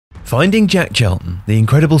Finding Jack Charlton, the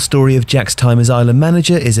incredible story of Jack's time as Island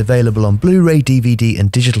manager, is available on Blu-ray, DVD and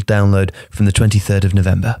digital download from the 23rd of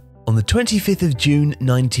November. On the 25th of June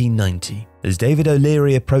 1990, as David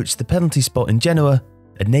O'Leary approached the penalty spot in Genoa,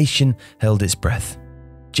 a nation held its breath.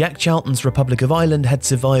 Jack Charlton's Republic of Ireland had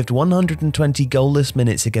survived 120 goalless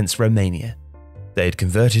minutes against Romania. They had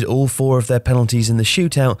converted all 4 of their penalties in the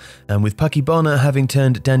shootout, and with Pucky Bonner having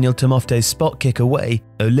turned Daniel Timofte's spot kick away,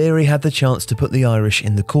 O'Leary had the chance to put the Irish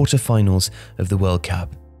in the quarter-finals of the World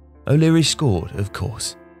Cup. O'Leary scored, of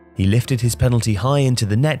course. He lifted his penalty high into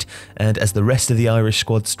the net, and as the rest of the Irish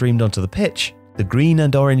squad streamed onto the pitch, the green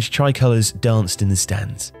and orange tricolours danced in the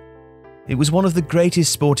stands. It was one of the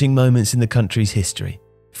greatest sporting moments in the country's history,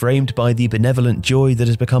 framed by the benevolent joy that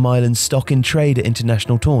has become Ireland's stock in trade at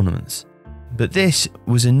international tournaments. But this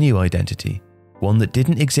was a new identity, one that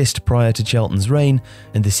didn't exist prior to Charlton's reign,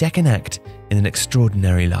 and the second act in an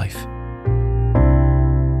extraordinary life.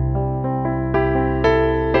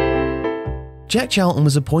 Jack Charlton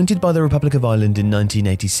was appointed by the Republic of Ireland in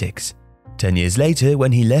 1986. 10 years later,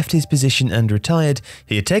 when he left his position and retired,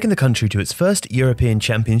 he had taken the country to its first European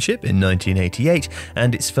Championship in 1988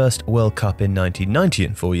 and its first World Cup in 1990,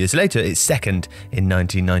 and 4 years later, its second in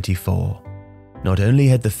 1994. Not only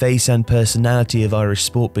had the face and personality of Irish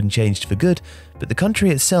sport been changed for good, but the country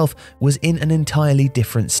itself was in an entirely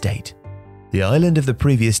different state. The Ireland of the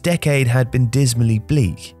previous decade had been dismally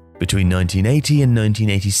bleak. Between 1980 and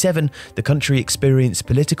 1987, the country experienced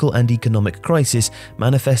political and economic crisis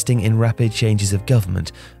manifesting in rapid changes of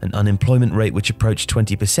government, an unemployment rate which approached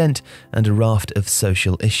 20%, and a raft of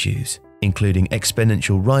social issues, including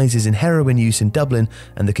exponential rises in heroin use in Dublin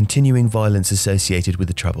and the continuing violence associated with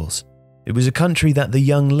the Troubles. It was a country that the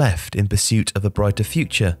young left in pursuit of a brighter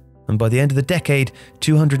future, and by the end of the decade,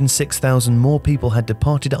 206,000 more people had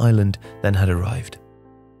departed Ireland than had arrived.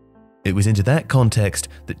 It was into that context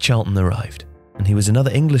that Charlton arrived, and he was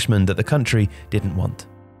another Englishman that the country didn't want.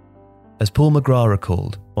 As Paul McGrath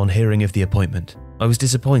recalled on hearing of the appointment, "I was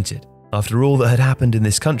disappointed. After all that had happened in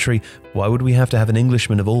this country, why would we have to have an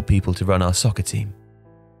Englishman of all people to run our soccer team?"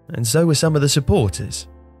 And so were some of the supporters.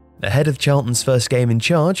 Ahead of Charlton's first game in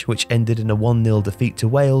charge, which ended in a 1-0 defeat to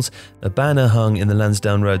Wales, a banner hung in the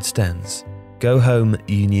Lansdowne Road stands. "Go home,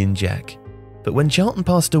 Union Jack." But when Charlton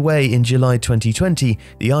passed away in July 2020,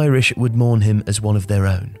 the Irish would mourn him as one of their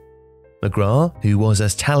own. McGrath, who was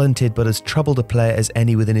as talented but as troubled a player as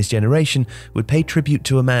any within his generation, would pay tribute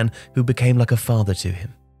to a man who became like a father to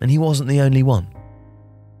him, and he wasn't the only one.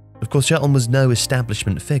 Of course, Charlton was no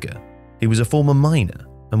establishment figure. He was a former miner.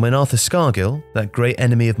 And when Arthur Scargill, that great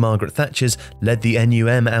enemy of Margaret Thatcher's, led the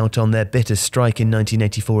NUM out on their bitter strike in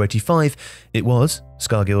 1984-85, it was,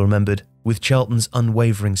 Scargill remembered, with Charlton's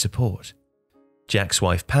unwavering support. Jack's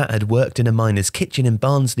wife Pat had worked in a miner's kitchen in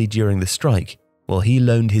Barnsley during the strike, while he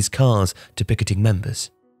loaned his cars to picketing members.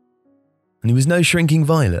 And he was no shrinking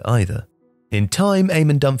violet either. In time,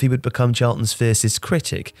 Eamon Dunphy would become Charlton's fiercest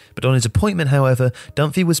critic, but on his appointment, however,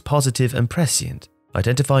 Dunphy was positive and prescient,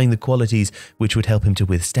 identifying the qualities which would help him to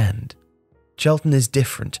withstand. Charlton is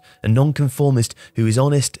different, a nonconformist who is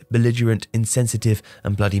honest, belligerent, insensitive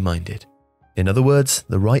and bloody-minded. In other words,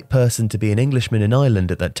 the right person to be an Englishman in Ireland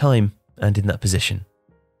at that time and in that position.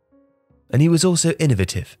 And he was also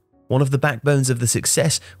innovative. One of the backbones of the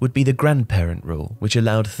success would be the grandparent rule, which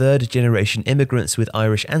allowed third-generation immigrants with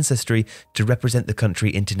Irish ancestry to represent the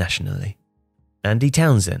country internationally. Andy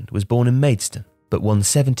Townsend was born in Maidstone, but won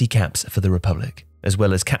 70 caps for the Republic, as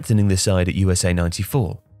well as captaining the side at USA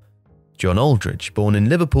 94. John Aldridge, born in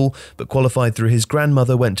Liverpool but qualified through his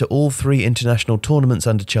grandmother, went to all 3 international tournaments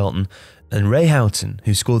under Charlton, and Ray Houghton,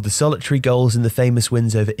 who scored the solitary goals in the famous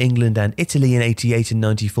wins over England and Italy in 88 and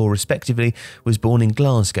 94 respectively, was born in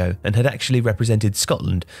Glasgow and had actually represented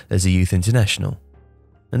Scotland as a youth international.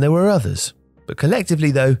 And there were others, but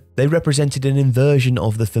collectively though, they represented an inversion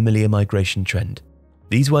of the familiar migration trend.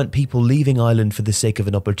 These weren't people leaving Ireland for the sake of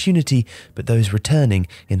an opportunity, but those returning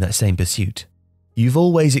in that same pursuit. "You've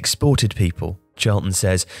always exported people," Charlton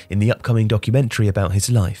says in the upcoming documentary about his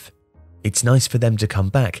life. "It's nice for them to come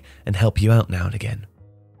back and help you out now and again."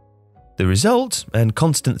 The result, and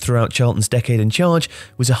constant throughout Charlton's decade in charge,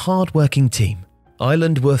 was a hard-working team.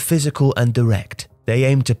 Ireland were physical and direct. They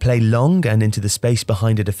aimed to play long and into the space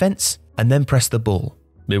behind a defence, and then press the ball.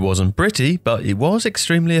 It wasn't pretty, but it was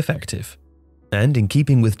extremely effective. And in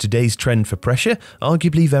keeping with today's trend for pressure,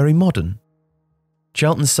 arguably very modern.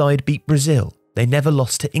 Charlton's side beat Brazil. They never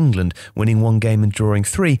lost to England, winning 1 game and drawing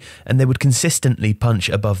 3, and they would consistently punch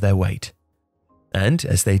above their weight. And,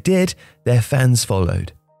 as they did, their fans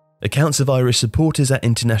followed. Accounts of Irish supporters at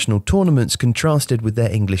international tournaments contrasted with their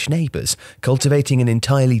English neighbours, cultivating an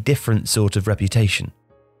entirely different sort of reputation.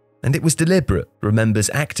 And it was deliberate, remembers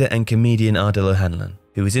actor and comedian Ardal O'Hanlon,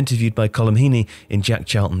 who was interviewed by Colm Heaney in Jack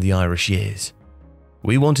Charlton The Irish Years.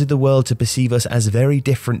 "We wanted the world to perceive us as very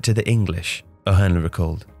different to the English," O'Hanlon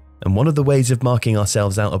recalled, "and one of the ways of marking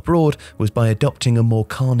ourselves out abroad was by adopting a more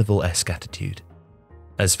carnival-esque attitude.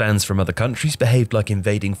 As fans from other countries behaved like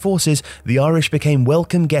invading forces, the Irish became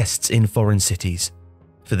welcome guests in foreign cities.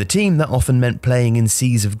 For the team, that often meant playing in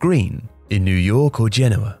seas of green, in New York or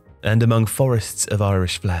Genoa, and among forests of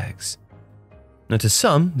Irish flags. Now to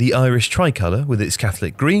some, the Irish tricolour, with its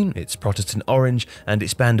Catholic green, its Protestant orange, and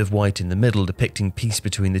its band of white in the middle depicting peace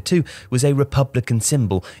between the two, was a republican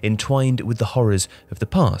symbol entwined with the horrors of the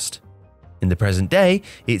past. In the present day,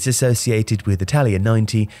 it's associated with Italia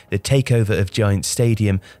 90, the takeover of Giants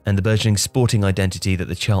Stadium, and the burgeoning sporting identity that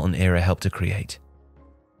the Charlton era helped to create.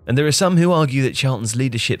 And there are some who argue that Charlton's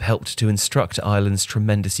leadership helped to instruct Ireland's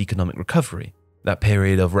tremendous economic recovery, that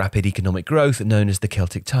period of rapid economic growth known as the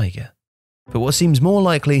Celtic Tiger. But what seems more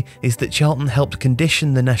likely is that Charlton helped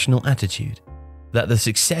condition the national attitude, that the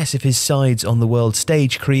success of his sides on the world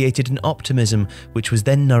stage created an optimism which was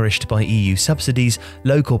then nourished by EU subsidies,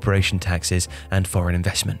 low corporation taxes, and foreign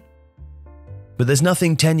investment. But there's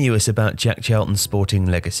nothing tenuous about Jack Charlton's sporting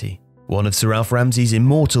legacy. One of Sir Alf Ramsey's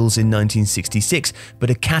immortals in 1966, but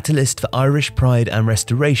a catalyst for Irish pride and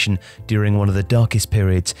restoration during one of the darkest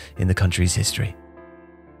periods in the country's history.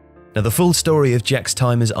 Now, the full story of Jack's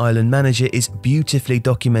time as Ireland manager is beautifully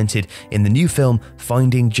documented in the new film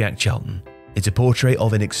Finding Jack Charlton. It's a portrait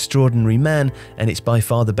of an extraordinary man, and it's by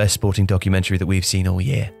far the best sporting documentary that we've seen all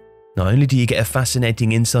year. Not only do you get a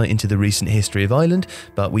fascinating insight into the recent history of Ireland,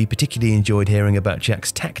 but we particularly enjoyed hearing about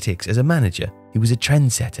Jack's tactics as a manager. He was a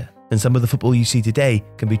trendsetter, and some of the football you see today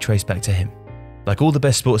can be traced back to him. Like all the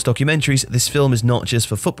best sports documentaries, this film is not just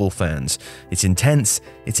for football fans. It's intense,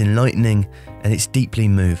 it's enlightening, and it's deeply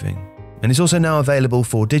moving. And it's also now available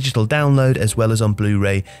for digital download as well as on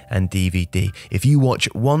Blu-ray and DVD. If you watch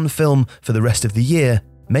one film for the rest of the year,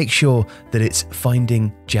 make sure that it's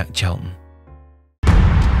Finding Jack Charlton.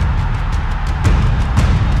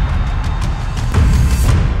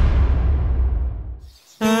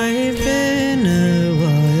 I've been a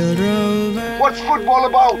wild rover. What's football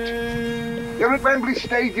about? You're at Wembley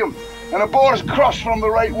Stadium and a ball is crossed from the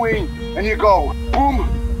right wing and you go boom,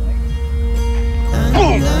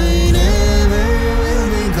 boom.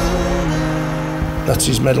 That's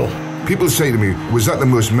his medal. People say to me, was that the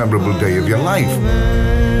most memorable day of your life?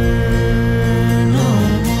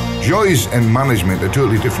 Joys and management are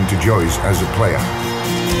totally different to Joys as a player.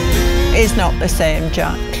 He's not the same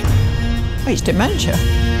Jack. He's dementia.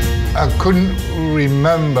 I couldn't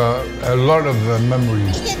remember a lot of the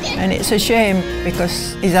memories. And it's a shame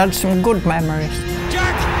because he's had some good memories.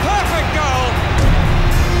 Jack, perfect goal!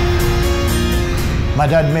 My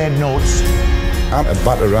dad made notes. I'm a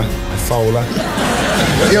batterer, a fouler.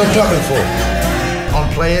 What are you clapping for? On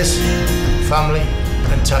players, family,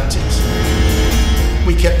 and tactics.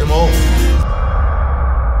 We kept them all.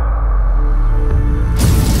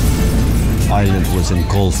 Ireland was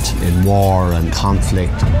engulfed in war and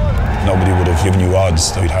conflict. Nobody would have given you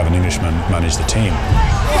odds that we'd have an Englishman manage the team.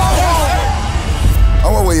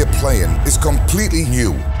 Our way of playing is completely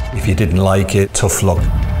new. If you didn't like it, tough luck.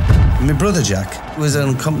 My brother Jack was an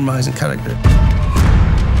uncompromising character.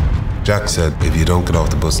 Jack said, if you don't get off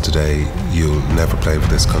the bus today, you'll never play for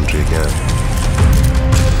this country again.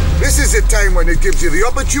 This is a time when it gives you the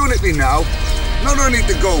opportunity now, not only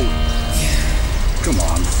to go, come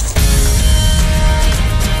on.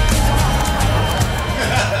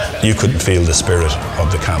 You couldn't feel the spirit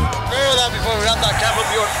of the camp.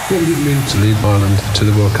 What would it mean to lead Ireland to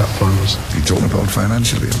the World Cup finals? You're talking about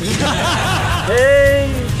financially.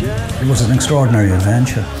 It was an extraordinary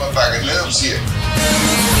adventure. My bag of nerves here.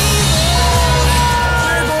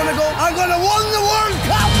 I'm going to win the World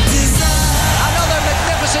Cup! Another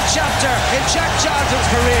magnificent chapter in Jack Charlton's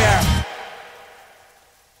career.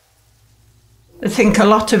 They think a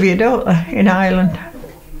lot of you, don't they, in Ireland?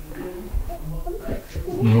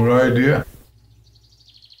 No idea.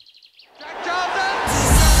 Jack Charlton!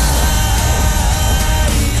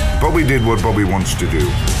 Bobby did what Bobby wants to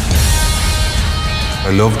do.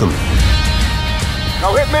 I love them.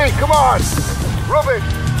 Now hit me, come on! Rub it!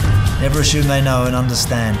 Never assume they know and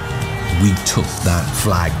understand. We took that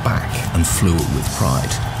flag back and flew it with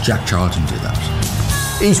pride. Jack Charlton did that.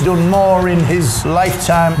 He's done more in his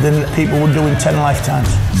lifetime than people would do in 10 lifetimes.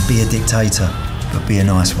 Be a dictator, but be a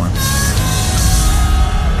nice one.